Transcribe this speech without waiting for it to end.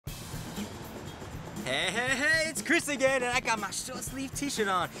Hey, it's Chris again, and I got my short sleeve t-shirt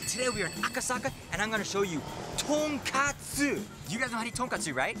on. Today we are in Akasaka, and I'm gonna show you Tonkatsu. You guys know how to eat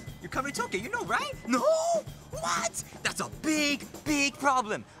Tonkatsu, right? You're coming to Tokyo, you know, right? No? What? That's a big, big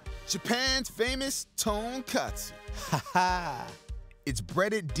problem. Japan's famous Tonkatsu. Haha. It's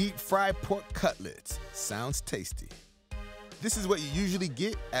breaded deep-fried pork cutlets. Sounds tasty. This is what you usually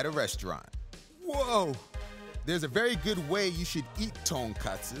get at a restaurant. Whoa! There's a very good way you should eat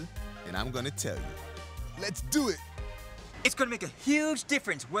Tonkatsu, and I'm gonna tell you. Let's do it! It's gonna make a huge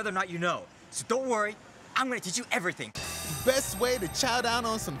difference whether or not you know. So don't worry, I'm gonna teach you everything. Best way to chow down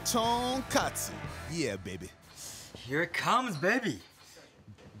on some Tonkatsu. Yeah, baby. Here it comes, baby.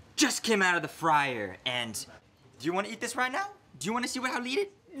 Just came out of the fryer, and do you want to eat this right now? Do you want to see how to eat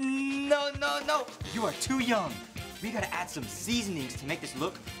it? No. You are too young. We gotta add some seasonings to make this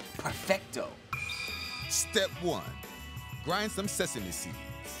look perfecto. Step 1. Grind some sesame seeds.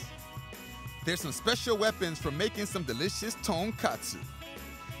 There's some special weapons for making some delicious Tonkatsu.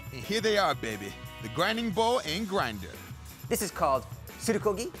 And here they are, baby. The grinding bowl and grinder. This is called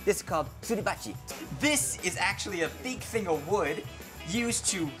surukogi. This is called suribachi. This is actually a big thing of wood used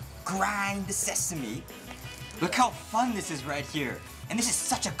to grind the sesame. Look how fun this is right here. And this is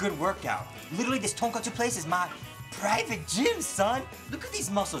such a good workout. Literally, this tonkatsu place is my private gym, son. Look at these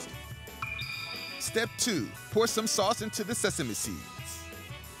muscles. Step 2. Pour some sauce into the sesame seeds.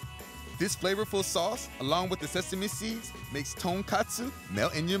 This flavorful sauce, along with the sesame seeds, makes Tonkatsu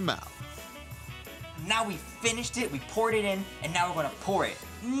melt in your mouth. Now we finished it, we poured it in, and now we're gonna pour it.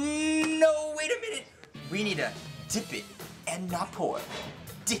 No, wait a minute. We need to dip it and not pour.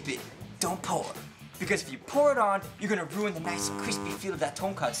 Dip it, don't pour. Because if you pour it on, you're gonna ruin the nice crispy feel of that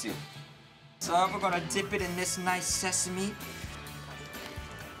tonkatsu. So we're gonna dip it in this nice sesame.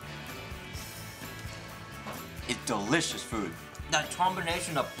 It's delicious food. That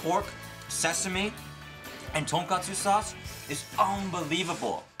combination of pork, sesame, and tonkatsu sauce is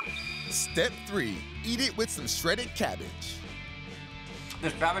unbelievable. Step 3. Eat it with some shredded cabbage.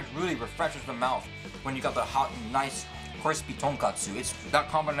 This cabbage really refreshes the mouth when you got the hot, nice, crispy tonkatsu. That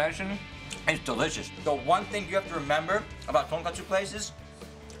combination is delicious. The one thing you have to remember about tonkatsu places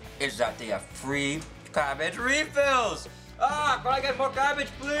is that they have free cabbage refills. Can I get more cabbage,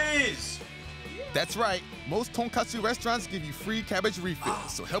 please? That's right. Most Tonkatsu restaurants give you free cabbage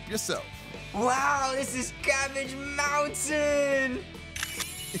refills, so help yourself. Wow, this is Cabbage Mountain!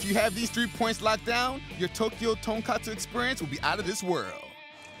 If you have these 3 points locked down, your Tokyo Tonkatsu experience will be out of this world.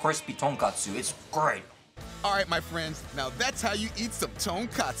 Crispy tonkatsu, it's great. All right, my friends, now that's how you eat some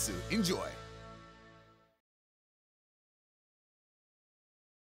Tonkatsu. Enjoy.